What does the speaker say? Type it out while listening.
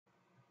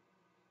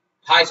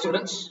Hi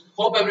students,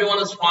 hope everyone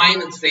is fine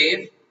and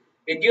safe.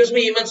 It gives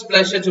me immense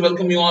pleasure to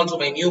welcome you all to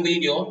my new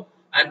video,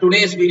 and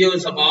today's video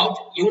is about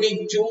Unit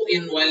 2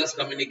 in wireless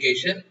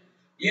communication.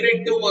 Unit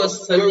 2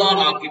 was cellular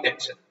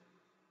architecture.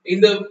 In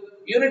the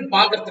unit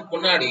பார்க்கிறதுக்கு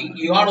முன்னாடி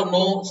you have to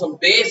know some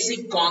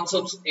basic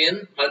concepts in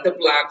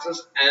multiple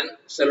access and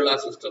cellular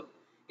system.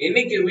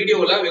 இன்னைக்கு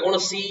வீடியோல we're going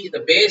to see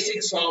the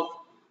basics of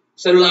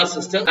cellular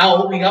system. Now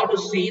we have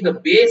to see the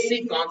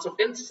basic concept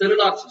in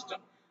cellular system.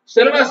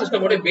 Cellular system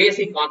ஓட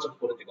basic concept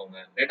புரிஞ்சுக்கோங்க.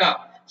 ரைட்டா?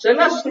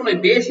 Cellular system ஓட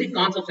basic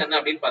concepts என்ன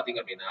அப்படினு பாத்தீங்க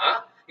அப்படினா,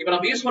 இப்போ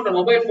நம்ம யூஸ் பண்ற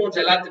மொபைல் போன்ஸ்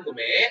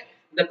எல்லாத்துக்குமே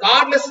இந்த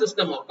cordless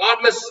system,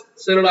 cordless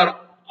cellular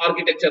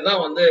architecture தான்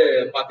வந்து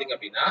பாத்தீங்க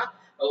அப்படினா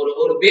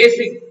ஒரு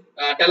பேசிக்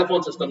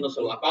டெலிபோன் சிஸ்டம்னு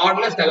சொல்லலாம்.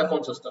 Cordless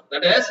telephone system.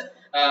 That is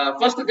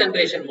first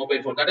generation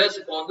mobile phone. That is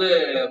இப்போ வந்து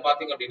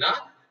பாத்தீங்க அப்படினா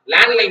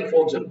லேண்ட்லைன்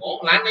போன்ஸ் இருக்கும்.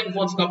 லேண்ட்லைன்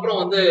போன்ஸ்க்கு அப்புறம்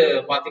வந்து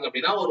பாத்தீங்க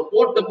அப்படினா ஒரு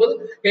போர்ட்டபிள்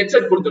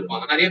ஹெட்செட்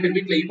கொடுத்திருப்பாங்க. நிறைய பேர்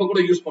வீட்ல இப்ப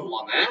கூட யூஸ்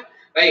பண்ணுவாங்க.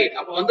 ரைட்?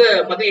 அப்ப வந்து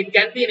பாத்தீங்க it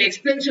can be an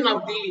extension of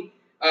the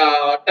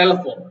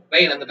telephone.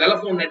 Right? அந்த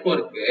டெலிபோன்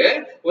நெட்வொர்க்கு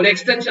ஒரு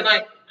எக்ஸ்டென்ஷனா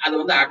அது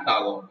வந்து ஆக்ட்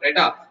ஆகும்.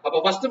 ரைட்டா? அப்ப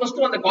ஃபர்ஸ்ட்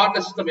அந்த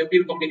கார்ட்லெஸ் சிஸ்டம் எப்படி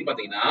இருக்கும் அப்படினு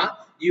பாத்தீங்கன்னா,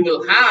 you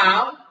will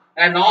have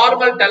a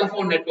normal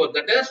telephone network.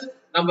 That is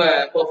நம்ம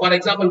ஃபார்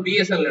எக்ஸாம்பிள்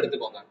பிஎஸ்என்எல்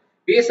எடுத்துக்கோங்க.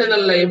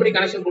 பிஎஸ்என்எல் எப்படி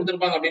கனெக்ஷன்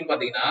கொடுத்திருப்பாங்க அப்படின்னு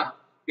பாத்தீங்கன்னா,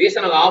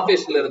 பிஎஸ்என்எல்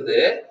ஆபீஸ்ல இருந்து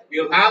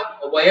you have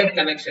a wired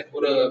connection,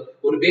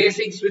 ஒரு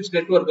பேசிக் ஸ்விட்ச்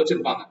நெட்வொர்க்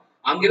வச்சிருப்பாங்க.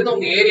 அங்க இருந்து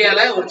உங்க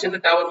ஏரியால ஒரு சின்ன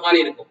டவர் மாதிரி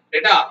இருக்கும்.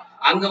 ரைட்டா?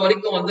 அங்க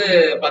வரைக்கும் வந்து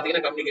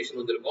பாத்தீங்கன்னா கம்யூனிகேஷன்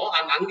வந்திருக்கும்.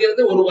 அங்க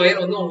இருந்து ஒரு வயர்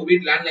வந்து உங்க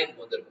வீட்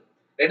லேண்ட்லைனுக்கு வந்திருக்கும்.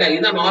 ரைட்டா?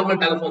 இதுதான் நார்மல்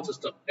டெலிபோன்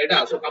சிஸ்டம். ரைட்டா?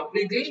 So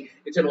completely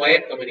it's a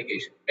wired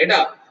communication. ரைட்டா?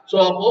 சோ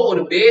அப்போ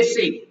ஒரு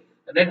பேசிக்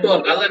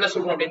நெட்வொர்க், அதான் என்ன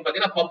சொல்றோம் அப்படின்னு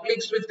பாத்தீங்கன்னா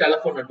பப்ளிக் ஸ்விட்ச்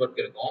டெலிபோன்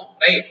நெட்வொர்க் இருக்கும்.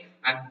 Right?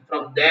 And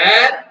from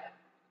there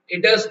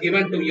it is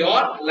given to your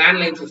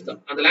landline system.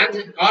 அந்த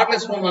landline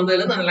cordless phone வந்ததுல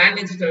இருந்து அந்த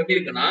landline system எப்படி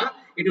இருக்குன்னா,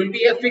 it will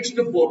be a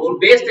fixed port, ஒரு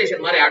பேஸ்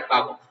ஸ்டேஷன் மாதிரி ஆக்ட்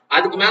ஆகும்.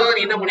 அதுக்கு மேல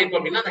நீ என்ன பண்ணிருப்ப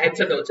அப்படின்னா அந்த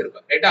ஹெட்செட் வச்சிருப்ப.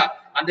 ரைட்டா?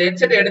 அந்த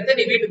ஹெட்செட் எடுத்து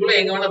நீ வீட்டுக்குள்ள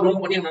எங்க வேணா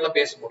ரூம் பண்ணி நல்லா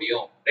பேச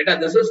முடியும். ரைட்டா?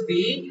 this is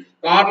the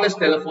cordless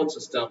telephone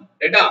system.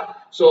 ரைட்டா?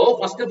 சோ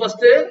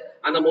ஃபர்ஸ்ட்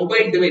அந்த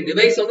மொபைல்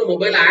டிவைஸ் வந்து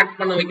மொபைல் ஆக்ட்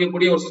பண்ண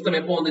வைக்கக்கூடிய ஒரு சிஸ்டம்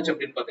எப்போ வந்துச்சு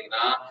அப்படின்னு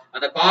பாத்தீங்கன்னா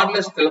அந்த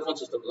கார்ட்லெஸ் டெலிபோன்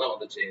சிஸ்டம் தான்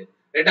வந்துச்சு.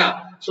 ரைட்டா?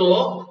 சோ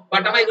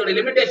பட் ஆனா இதோட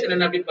லிமிடேஷன்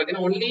என்ன அப்படின்னு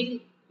பாத்தீங்கன்னா, ஒன்லி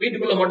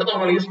வீட்டுக்குள்ள மட்டும் தான்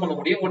உங்களால யூஸ் பண்ண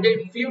முடியும். only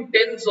few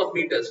tens of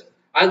meters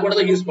அது கூட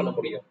தான் யூஸ் பண்ண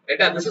முடியும்.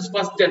 ரைட்டா? this is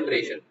first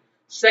generation.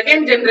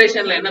 Second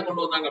ஜெனரேஷன்ல என்ன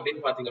கொண்டு வந்தாங்க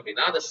அப்படின்னு பாத்தீங்க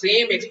அப்படின்னா, the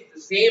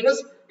same is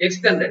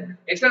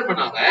extend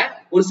பண்ணாங்க.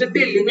 ஒரு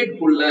சிட்டி லிமிட்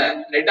குள்ள,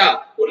 ரைட்டா,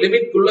 ஒரு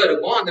லிமிட் குள்ள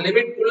இருக்கும். அந்த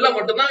லிமிட் குள்ள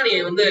மட்டும் தான் நீ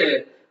வந்து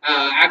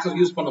ஆக்சஸ்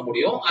யூஸ் பண்ண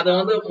முடியும். அத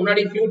வந்து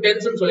முன்னாடி few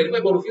tens னு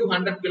சொல்லிருப்பேன். இப்போ ஒரு few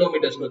 100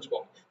 kilometers னு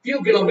வெச்சுக்கோங்க. few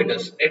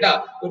kilometers. ரைட்டா?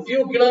 ஒரு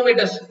few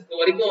kilometers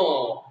வரைக்கும்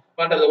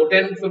பண்றது, ஒரு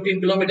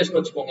 10-15 kilometers னு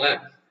வெச்சுக்கோங்களேன்.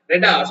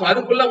 ரைட்டா? சோ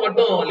அதுக்குள்ள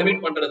மட்டும்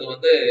லிமிட் பண்றது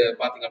வந்து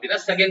பாத்தீங்க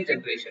அப்படின்னா செகண்ட்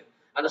ஜெனரேஷன்.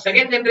 அந்த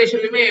செகண்ட்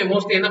ஜெனரேஷன்லயுமே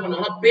மோஸ்ட்லி என்ன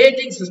பண்ணுவாங்கன்னா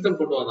பேஜிங் சிஸ்டம்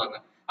கொண்டு வந்தாங்க.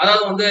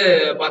 அதாவது வந்து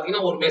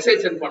பாத்தீங்கன்னா ஒரு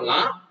மெசேஜ் சென்ட்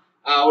பண்ணலாம்,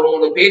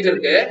 ஒரு பேஜ்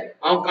இருக்கு,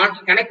 அவங்க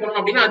கனெக்ட்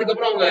பண்ணணும் அப்படின்னா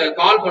அதுக்கப்புறம் அவங்க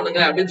கால்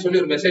பண்ணுங்க அப்படின்னு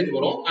சொல்லி ஒரு மெசேஜ்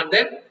வரும். அண்ட்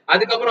தென்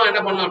அதுக்கப்புறம்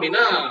என்ன பண்ணலாம்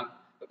அப்படின்னா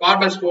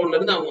கார்ட்லெஸ் போன்ல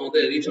இருந்து அவங்க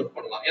வந்து ரீச் அவுட்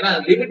பண்ணலாம். ஏன்னா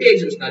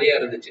லிமிடேஷன்ஸ் நிறைய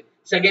இருந்துச்சு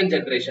செகண்ட்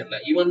ஜெனரேஷன்ல.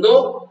 ஈவன் தோ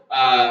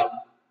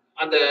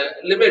அந்த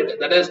லிமிட்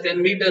தட் இஸ் 10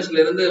 மீட்டர்ஸ்ல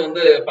இருந்து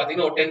வந்து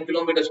பாத்தீங்கன்னா ஒரு 10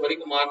 கிலோமீட்டர்ஸ்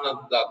வரைக்கும்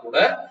மாறினதா கூட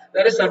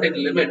there is certain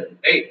limit,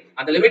 right?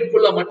 அந்த லிமிட்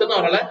குள்ள மட்டும் தான்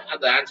அவரால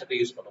அந்த ஆன்சரை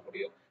யூஸ் பண்ண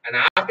முடியும். and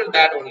after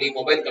that only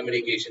mobile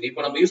communication.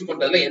 இப்போ நம்ம யூஸ்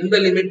பண்றதுல எந்த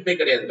லிமிட்மே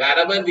கிடையாது.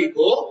 wherever we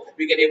go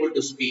we can able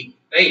to speak,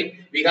 right?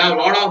 we have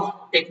lot of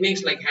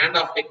techniques like hand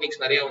off techniques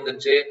நிறைய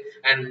வந்துருச்சு.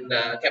 and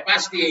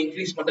capacity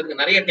increase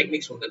பண்றதுக்கு நிறைய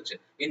டெக்னிக்ஸ் வந்துருச்சு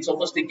in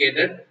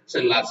sophisticated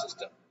cellular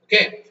system.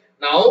 okay,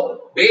 now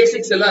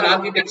basic cellular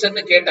architecture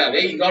னு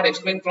கேட்டாவே you got to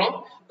explain from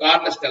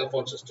cordless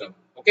telephone system.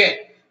 okay,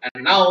 and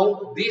now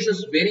this is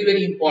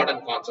very important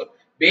concept.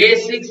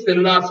 basic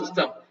cellular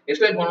system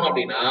explain பண்ணனும்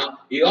அப்படினா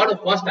you got to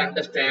first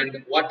understand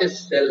what is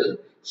cell.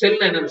 cell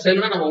என்ன? cell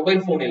னா நம்ம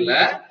mobile phone இல்ல.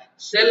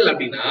 cell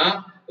அப்படினா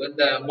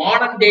the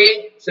modern day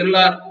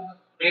cellular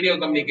radio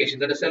communication,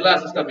 that is cellular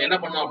system என்ன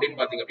பண்ணனும் அப்படினு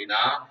பாத்தீங்க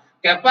அப்படினா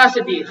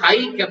capacity,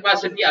 high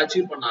capacity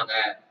achieve பண்ணாங்க.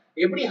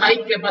 எப்படி high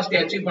capacity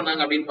achieve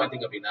பண்ணாங்க அப்படினு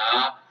பாத்தீங்க அப்படினா,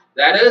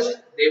 that is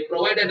they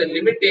provided a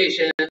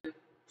limitation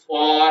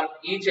for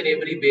each and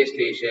every base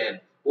station.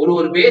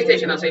 ஒரு base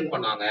station assign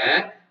பண்ணாங்க.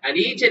 and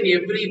each and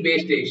every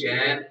base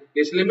station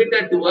is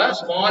limited to a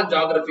small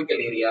geographical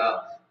area.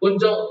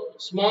 கொஞ்சம்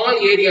small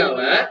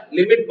ஏரியாவை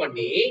limit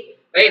பண்ணி,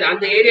 right,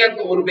 அந்த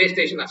ஏரியாக்கு ஒரு base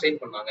station assign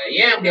பண்ணாங்க.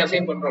 ஏன் அப்படி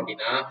அசைன் பண்றோம்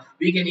அப்படின்னா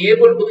we can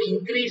able to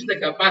increase the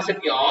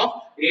capacity of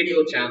radio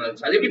channels.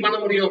 அது எப்படி பண்ண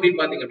முடியும்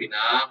அப்படின்னு பாத்தீங்க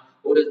அப்படின்னா,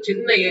 ஒரு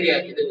சின்ன ஏரியா,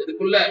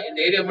 இதுக்குள்ள இந்த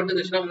ஏரியா மட்டும்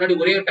இருந்துச்சுன்னா முன்னாடி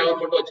ஒரே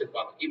டவர் மட்டும்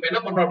வச்சிருப்பாங்க. இப்போ என்ன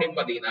பண்றோம் அப்படின்னு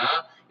பாத்தீங்கன்னா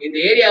இந்த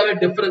ஏரியாவை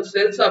டிஃபரண்ட்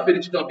செல்ஸா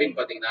பிரிச்சுட்டோம் அப்படின்னு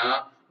பாத்தீங்கன்னா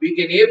we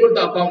can able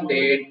to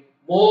accommodate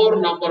more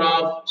number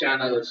of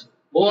channels.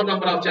 more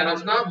number of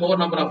channels na more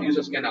number of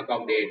users can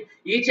accommodate.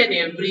 each and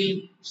every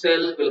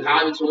cell will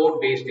have its own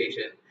base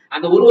station.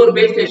 அந்த ஒரு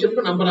base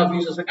ஸ்டேஷனுக்கு number of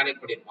users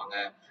connect பண்ணிருப்பாங்க.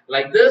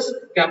 Like this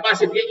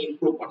கெபாசிட்டியை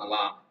improve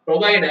பண்ணலாம்.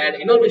 provided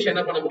இன்னொரு விஷயம்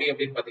என்ன பண்ண முடியும்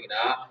அப்படின்னு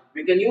பாத்தீங்கன்னா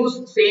we can use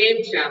same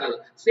channel,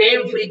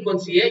 same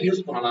frequency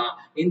use பண்ணலாம்.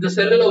 இந்த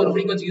செல்லுல ஒரு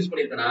frequency யூஸ்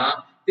பண்ணிருக்கனா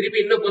திருப்பி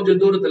இன்னும் கொஞ்சம்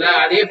தூரத்துல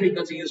அதே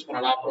frequency யூஸ்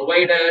பண்ணலாம்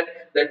provided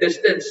the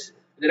distance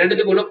இந்த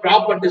ரெண்டுத்துக்குள்ள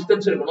ப்ராப்பர்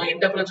டிஸ்டன்ஸ் இருக்கணும்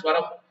இன்டர்ஃபரன்ஸ் வர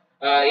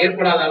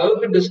ஏற்படாத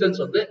அளவுக்கு டிஸ்டன்ஸ்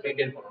வந்து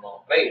மெயின்டைன் பண்ணணும்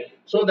right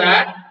so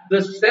that the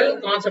cell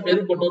concept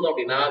எது கொண்டு வந்தோம்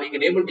அப்படின்னா we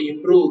can able to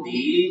improve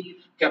the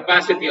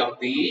capacity of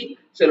the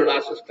cellular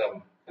system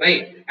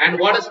right and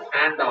what is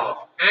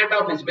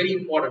handoff is very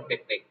important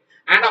technique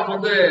handoff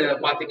வந்து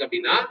பாத்தீங்க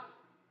அப்படின்னா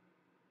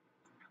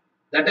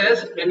that is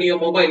when your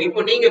mobile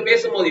இப்போ நீங்க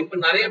பேசும்போது இப்போ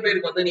நிறைய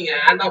பேருக்கு வந்து நீங்க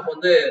handoff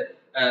வந்து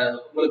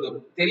உங்களுக்கு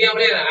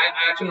தெரியாமலே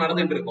ஆக்சுவலா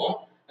நடந்துட்டு இருக்கும்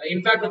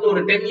இன்ஃபேக்ட் வந்து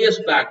ஒரு 10 years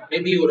பேக்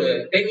மேபி ஒரு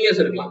 10 years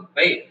இருக்கலாம்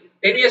ரைட்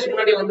 10 years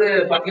முன்னாடி வந்து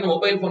பாத்தீங்கன்னா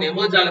மொபைல் போன்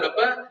எமர்ஜ்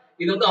ஆகுறப்ப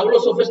இது வந்து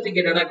அவ்வளவு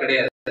சொபிஸ்டிகேட்டடா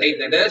கிடையாது ரைட்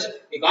தட் இஸ்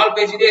நீ கால்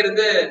பேசிட்டே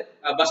இருந்து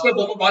பஸ்ல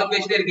போகும்போது கால்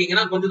பேசிட்டே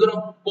இருக்கீங்கன்னா கொஞ்ச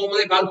தூரம்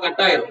போகும்போதே கால்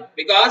கட் ஆயிரும்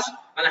பிகாஸ்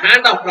அந்த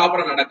ஹேண்ட் ஆஃப்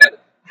ப்ராப்பரா நடக்காது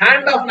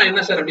ஹேண்ட் ஆஃப்னா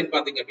என்ன சார் அப்படின்னு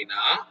பாத்தீங்க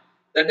அப்படின்னா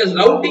that is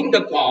routing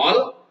the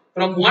call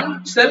from one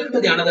cell to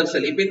the another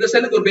cell இப்போ இந்த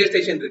செல்லுக்கு ஒரு பேஸ்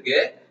ஸ்டேஷன் இருக்கு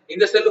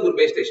இந்த செல்லுக்கு ஒரு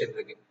பேஸ் ஸ்டேஷன்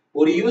இருக்கு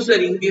ஒரு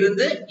யூசர் இங்க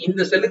இருந்து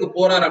இந்த செல்லுக்கு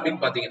போறாரு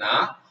அப்படின்னு பாத்தீங்கன்னா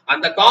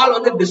அந்த கால்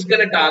வந்து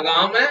டிஸ்கனெக்ட்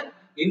ஆகாம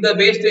இந்த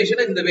பேஸ்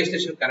ஸ்டேஷன் இந்த பேஸ்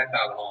ஸ்டேஷன் கனெக்ட்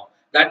ஆகணும்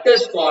that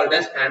is called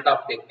as hand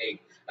off technique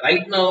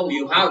right now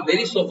you have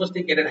very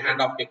sophisticated hand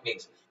off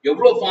techniques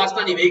எவ்வளவு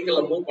ஃபாஸ்டா நீ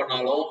வெஹிக்கிள்ல மூவ்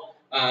பண்ணாலும்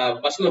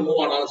பஸ்ல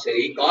மூவ் ஆனாலும்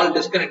சரி கால்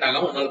டிஸ்கனெக்ட்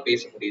ஆகாம உன்னால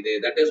பேச முடியுது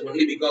that is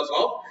only because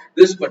of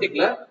this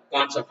particular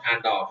concept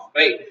hand off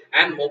right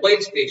and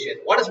mobile station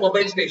what is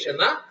mobile station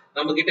na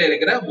நம்ம கிட்ட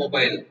இருக்கிற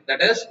mobile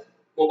that is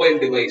mobile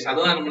device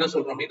அதான் நம்ம என்ன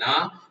சொல்றோம் அப்படின்னா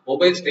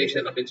மொபைல்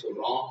ஸ்டேஷன் அப்படின்னு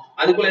சொல்றோம்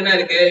அதுக்குள்ள என்ன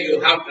இருக்கு you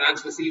have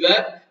transceiver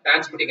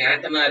transmitting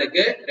antenna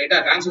இருக்கு ரைட்டா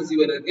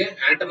transceiver இருக்கு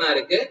antenna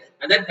இருக்கு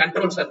and then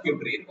control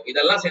circuitry இருக்கும்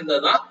இதெல்லாம்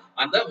சேர்ந்ததுதான்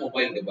அந்த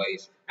mobile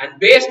device and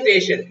base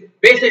station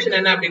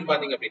என்ன அப்படின்னு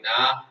பாத்தீங்க அப்படின்னா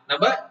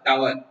நம்ம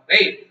tower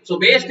right so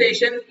base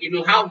station it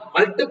will have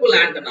multiple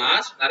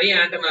antennas நிறைய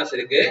antennas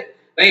இருக்கு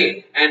right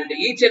and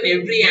each and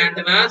every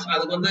antennas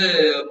அதுக்கு வந்து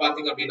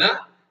பாத்தீங்க அப்படின்னா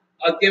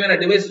அதுக்கான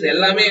டிவைசஸ்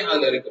எல்லாமே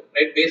அதுல இருக்கும்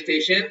right base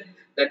station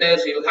that is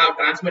you will have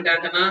transmit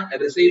antenna a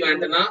receive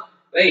antenna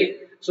right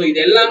so இது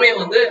எல்லாமே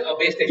வந்து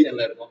base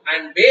stationல இருக்கும்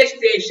and base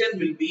station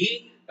will be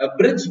a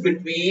bridge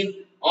between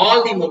all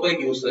the mobile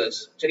users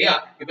சரியா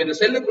இப்போ இந்த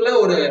செல்லுக்குள்ள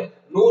ஒரு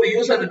 100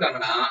 யூசர்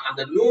இருக்காங்கன்னா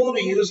அந்த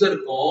 100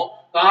 யூசருக்கும்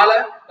கால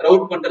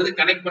ரவுட் பண்றது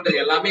கனெக்ட் பண்றது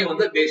எல்லாமே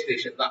வந்து base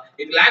station தான்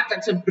it will act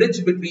as a bridge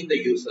between the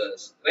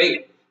users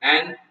right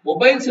and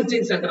mobile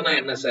switching center na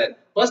enna sir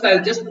first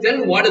I'll just tell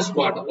what is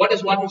what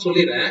னு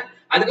சொல்லிறேன்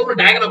அதுக்கு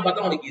அப்புறம் டயகிராம்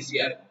பார்த்தா உங்களுக்கு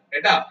ஈஸியா இருக்கும்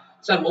ரைட்டா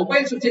சார்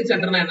மொபைல் ஸ்விட்சிங்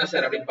சென்டர்னா என்ன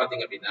சார் அப்படின்னு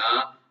பாத்தீங்க அப்படின்னா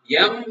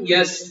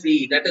MSC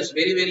that is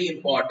very very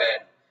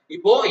important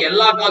இப்போ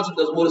எல்லா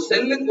கால்ஸ் ஒரு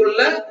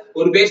செல்லுக்குள்ள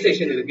ஒரு பேஸ்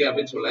ஸ்டேஷன் இருக்கு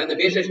அப்படின்னு சொல்ல இந்த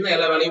பேஸ் ஸ்டேஷன்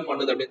எல்லா வேலையும்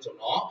பண்ணுது அப்படின்னு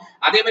சொன்னோம்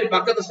அதே மாதிரி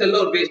பக்கத்து செல்ல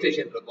ஒரு பேஸ்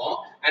ஸ்டேஷன் இருக்கும்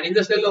and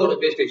இந்த செல்ல ஒரு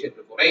பேஸ் ஸ்டேஷன்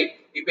இருக்கும் ரைட்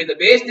இப்போ இந்த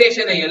பேஸ்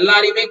ஸ்டேஷனை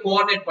எல்லாரையுமே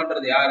கோஆர்டினேட்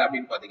பண்றது யார்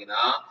அப்படின்னு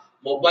பாத்தீங்கன்னா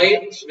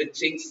mobile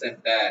switching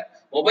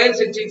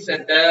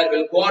center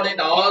will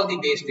coordinate all the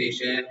base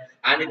station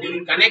and it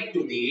will connect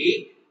to the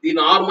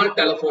normal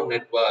telephone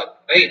network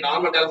right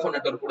normal telephone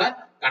network கூட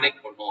connect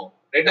பண்ணும்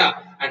ரைட்டா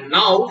and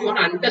now you want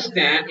to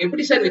understand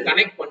எப்படி சார் இது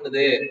connect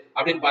பண்ணுது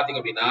அப்படினு பாத்தீங்க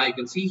அப்படினா you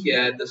can see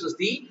here this is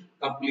the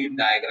complete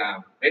diagram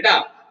ரைட்டா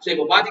so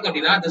இப்போ பாத்தீங்க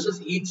அப்படினா this is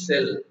each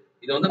cell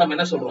இது வந்து நம்ம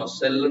என்ன சொல்றோம்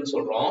cell னு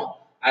சொல்றோம்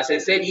as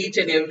I said each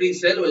and every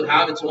cell will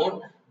have its own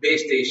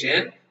base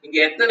station இங்க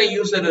எத்தனை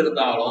யூசர்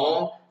இருந்தாலும்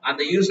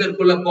அந்த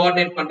யூசருக்குள்ள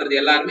கோஆர்டினேட் பண்றது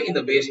எல்லாரும்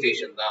இந்த பேஸ்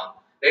ஸ்டேஷன் தான்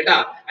ரைட்டா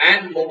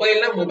and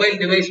மொபைல்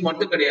டிவைஸ்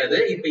மட்டும் கிடையாது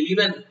இப்போ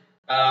ஈவன்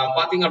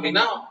பாத்தீங்க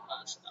அப்படினா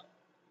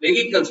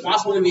vehicles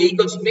fast moving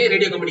vehiclesமே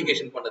radio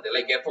communication பண்ணுது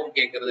லைக் FM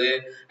கேக்குறது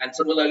and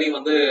similarly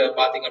வந்து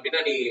பாத்தீங்க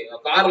அப்படினா நீ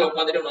கார்ல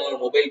உட்கார்ந்துட்டு உன்னால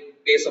மொபைல்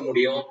பேச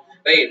முடியும்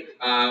ரைட்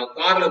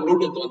கார்ல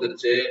ப்ளூடூத்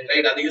வந்துருச்சு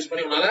ரைட் அதை யூஸ்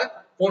பண்ணி உன்னால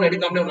போன்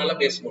எடுக்காமலே உன்னால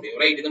பேச முடியும்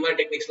ரைட் இந்த மாதிரி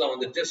டெக்னிக்ஸ்லாம்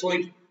வந்துருச்சு சோ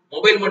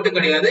மொபைல் மட்டும்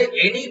கிடையாது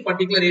any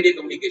particular radio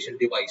communication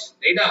device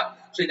ரைட்டா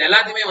சோ இது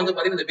எல்லாத்தையுமே வந்து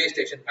பாத்தீங்கன்னா இந்த பேஸ்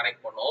ஸ்டேஷன்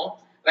கனெக்ட் பண்ணும்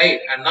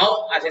right and now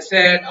as I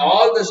said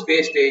all these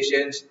base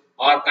stations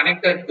are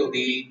connected to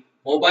the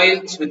mobile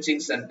switching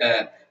center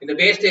இந்த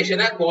base station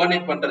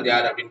கோஆர்டினேட் பண்றது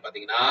யார் அப்படினு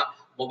பாத்தீங்கன்னா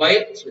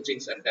mobile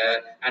switching center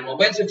and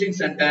mobile switching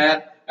center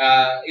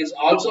is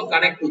also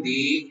connect to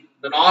the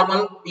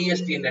normal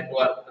PST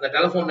network the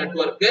telephone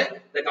network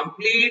the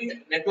complete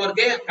network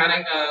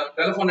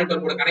telephone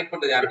network கூட connect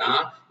பண்றது யாருன்னா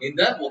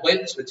இந்த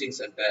mobile switching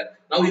center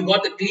now you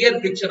got the clear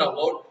picture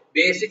about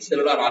basic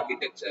cellular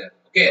architecture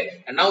okay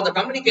and now the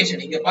communication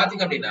இங்க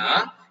பாத்தீங்க அப்படினா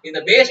இந்த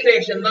base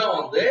station தான்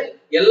வந்து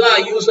எல்லா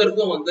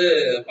யூசருக்கும் வந்து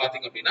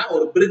பாத்தீங்க அப்படினா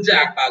ஒரு bridge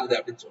act ஆகுது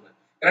அப்படினு சொன்னேன்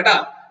கரெக்ட்டா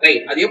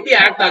ரைட் அது எப்படி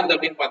ஆக்ட் ஆகுது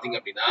அப்படினு பாத்தீங்க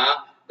அப்படினா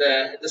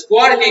this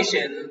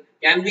coordination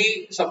can be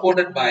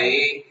supported by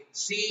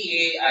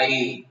CAI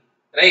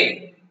right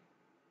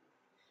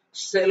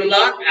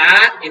cellular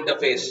air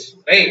interface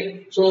right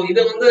so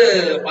இது வந்து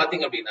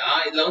பாத்தீங்க அப்படினா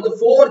இதுல வந்து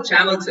 4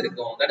 channels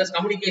இருக்கும் that is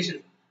communication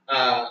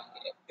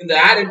இந்த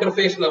ஏர்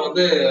இன்டர்ஃபேஸ்ல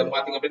வந்து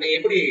பாத்தீங்க அப்படினா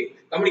எப்படி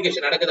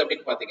கம்யூனிகேஷன் நடக்குது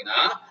அப்படினு பாத்தீங்கன்னா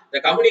இந்த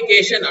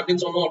கம்யூனிகேஷன்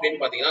அப்படினு சொன்னோம்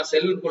அப்படினு பாத்தீங்கன்னா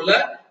செல்லுக்குள்ள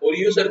ஒரு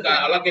யூசருக்கு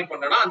அலோகேட்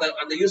பண்ணனா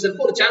அந்த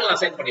யூசருக்கு ஒரு சேனல்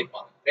அசைன்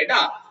பண்ணிருப்பாங்க ரைட்டா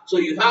so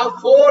you have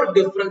 4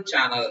 different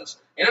channels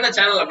என்னென்ன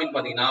சேனல் அப்படினு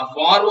பாத்தீங்கன்னா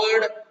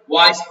forward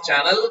voice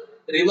channel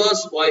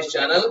reverse voice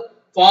channel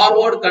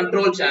forward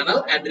control channel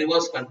and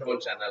reverse control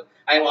channel.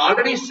 I have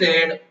already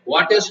said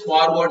what is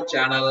forward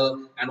channel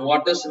and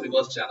what is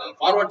reverse channel.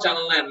 Forward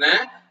channel na enna,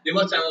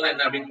 reverse channel na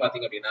enna அப்படினு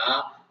பாத்தீங்க அப்படினா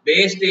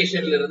base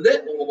station ல இருந்து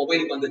உங்க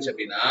மொபைலுக்கு வந்துச்சு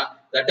அப்படினா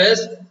that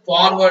is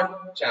forward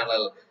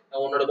channel.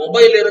 உன்னோட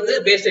மொபைல்ல இருந்து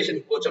base station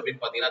போச்சு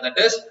அப்படினு பாத்தீங்கன்னா that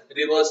is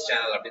reverse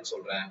channel அப்படினு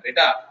சொல்றேன்.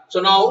 ரைட்டா? So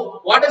now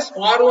what is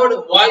forward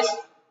voice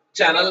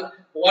channel,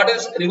 what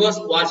is reverse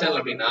voice channel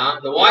அப்படினா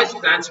the voice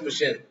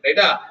transmission.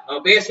 ரைட்டா?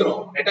 நம்ம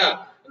பேசுறோம். ரைட்டா?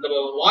 the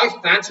voice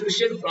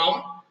transmission from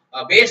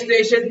base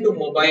station to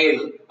mobile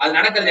அது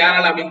நடக்கிறது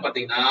யாரால அப்படினு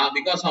பாத்தீங்கன்னா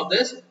because of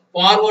this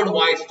forward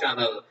voice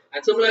channel.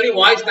 And similarly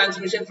voice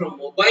transmission from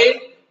mobile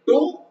to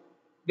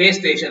base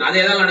station அது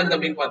எதால நடக்குது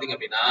அப்படினு பாத்தீங்க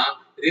அப்படினா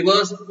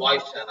reverse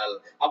voice channel.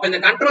 அப்ப இந்த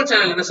control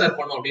channel என்ன சார்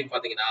பண்ணும் அப்படினு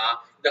பாத்தீங்கன்னா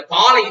இந்த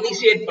காலை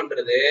இனிஷியேட்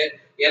பண்றது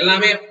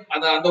எல்லாமே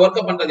அந்த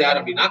வர்க்க பண்றது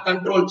யார் அப்படினா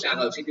control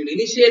channels. It will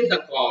initiate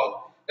the call.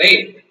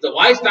 Right? The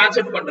voice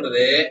transmit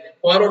பண்றது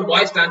forward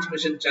voice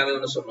transmission channel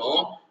னு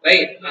சொன்னோம்.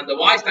 Right? அந்த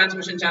voice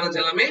transmission channels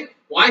எல்லாமே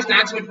voice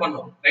transmit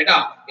பண்ணும். ரைட்டா?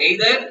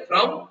 Either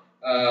from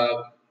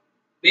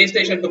base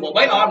station to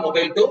mobile or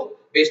mobile to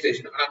base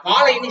station. ஆனா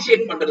காலை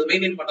initiate பண்றது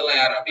மெயின்டைன் பண்றதெல்லாம்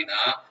யார் அப்படினா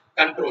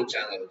control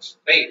channels.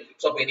 Right?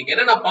 So அப்ப இன்னைக்கு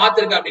என்ன நான்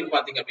பாத்துர்க்கேன் அப்படினு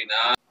பாத்தீங்க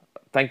அப்படினா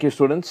Thank you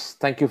students.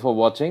 Thank you for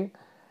watching.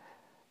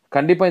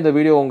 கண்டிப்பா இந்த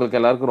வீடியோ உங்களுக்கு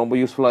எல்லாருக்கும் ரொம்ப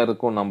யூஸ்ஃபுல்லா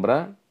இருக்கும்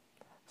நம்புறேன்.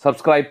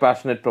 Subscribe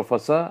Passionate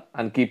Professor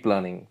and keep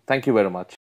learning. Thank you very much.